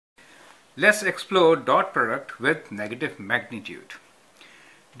Let's explore dot product with negative magnitude.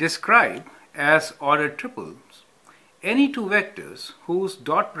 Describe as ordered triples any two vectors whose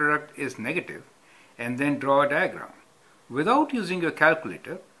dot product is negative and then draw a diagram. Without using your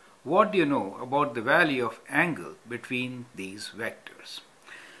calculator, what do you know about the value of angle between these vectors?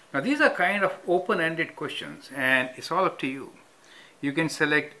 Now these are kind of open-ended questions and it's all up to you. You can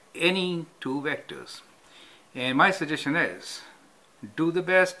select any two vectors, and my suggestion is do the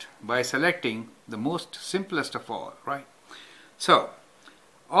best by selecting the most simplest of all, right? So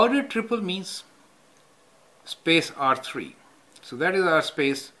ordered triple means space R3. So that is our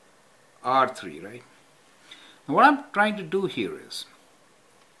space R3, right? Now what I'm trying to do here is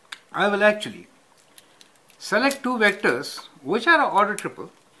I will actually select two vectors which are ordered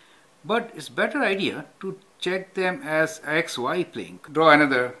triple, but it's better idea to check them as XY plane. Draw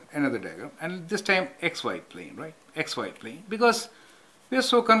another diagram, and this time XY plane, right? XY plane, because we are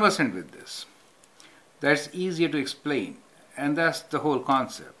so conversant with this. That's easier to explain, and that's the whole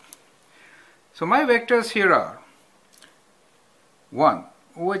concept. So my vectors here are one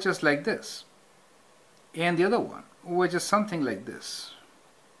which is like this, and the other one which is something like this.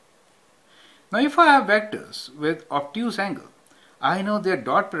 Now if I have vectors with obtuse angle, I know their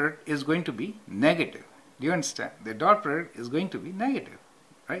dot product is going to be negative. Do you understand? Their dot product is going to be negative,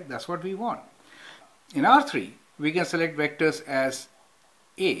 right? That's what we want. In R3, we can select vectors as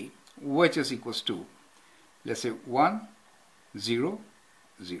A, which is equals to, let's say 1, 0,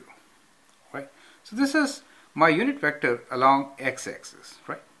 0, right? So this is my unit vector along x-axis,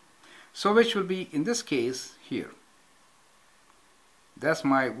 right? So which will be in this case here. That's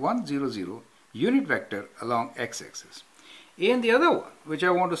my 1, 0, 0 unit vector along x-axis. And the other one which I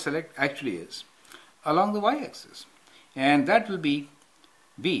want to select actually is along the y-axis, and that will be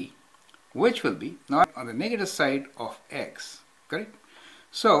B, which will be now on the negative side of x, correct?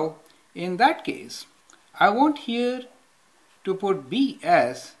 So in that case I want here to put B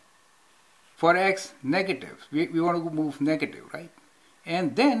as for x negative. We want to move negative, right?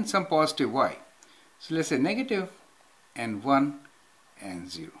 And then some positive y. So let's say negative and 1 and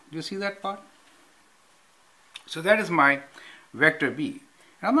 0. Do you see that part? So that is my vector B.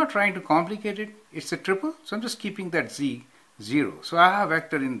 And I'm not trying to complicate it. It's a triple, so I'm just keeping that z 0. So I have a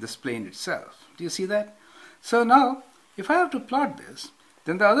vector in this plane itself. Do you see that? So now if I have to plot this,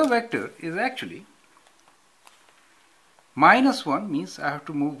 then the other vector is actually minus 1, means I have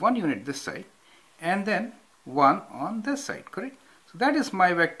to move one unit this side and then 1 on this side, correct? So that is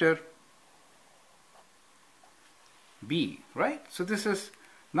my vector B, right? So this is,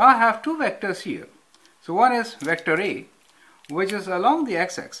 now I have two vectors here. So one is vector A, which is along the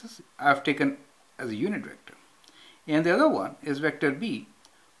x-axis, I have taken as a unit vector. And the other one is vector B,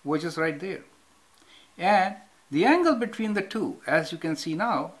 which is right there. And the angle between the two, as you can see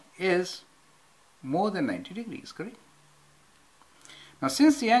now, is more than 90 degrees, correct? Now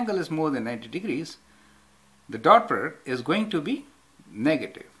since the angle is more than 90 degrees, the dot product is going to be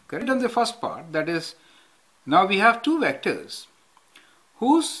negative, correct? On the first part, that is, now we have two vectors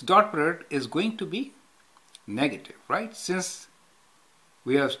whose dot product is going to be negative, right? Since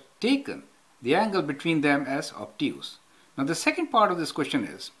we have taken the angle between them as obtuse. Now the second part of this question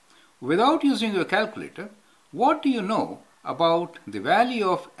is, without using your calculator, what do you know about the value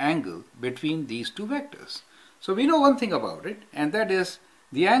of angle between these two vectors? So we know one thing about it, and that is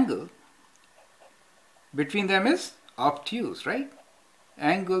the angle between them is obtuse, right?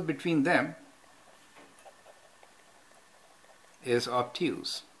 Angle between them is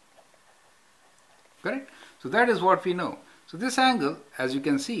obtuse, correct? So that is what we know. So this angle, as you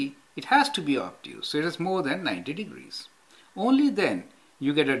can see, it has to be obtuse, so it is more than 90 degrees. Only then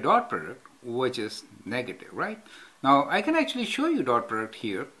you get a dot product which is negative, right? Now I can actually show you dot product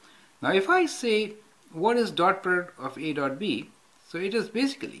here. Now if I say what is dot product of A dot B, so it is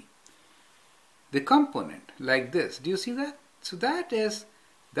basically the component like this. Do you see that? So that is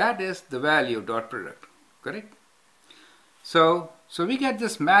the value of dot product, correct? So we get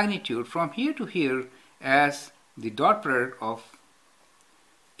this magnitude from here to here as the dot product of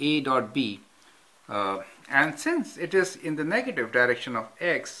A dot B, and since it is in the negative direction of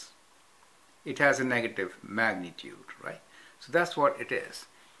x, it has a negative magnitude, right? So that's what it is,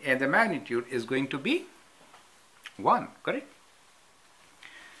 and the magnitude is going to be 1, correct?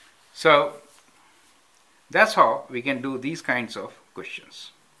 So that's how we can do these kinds of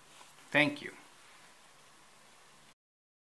questions. Thank you.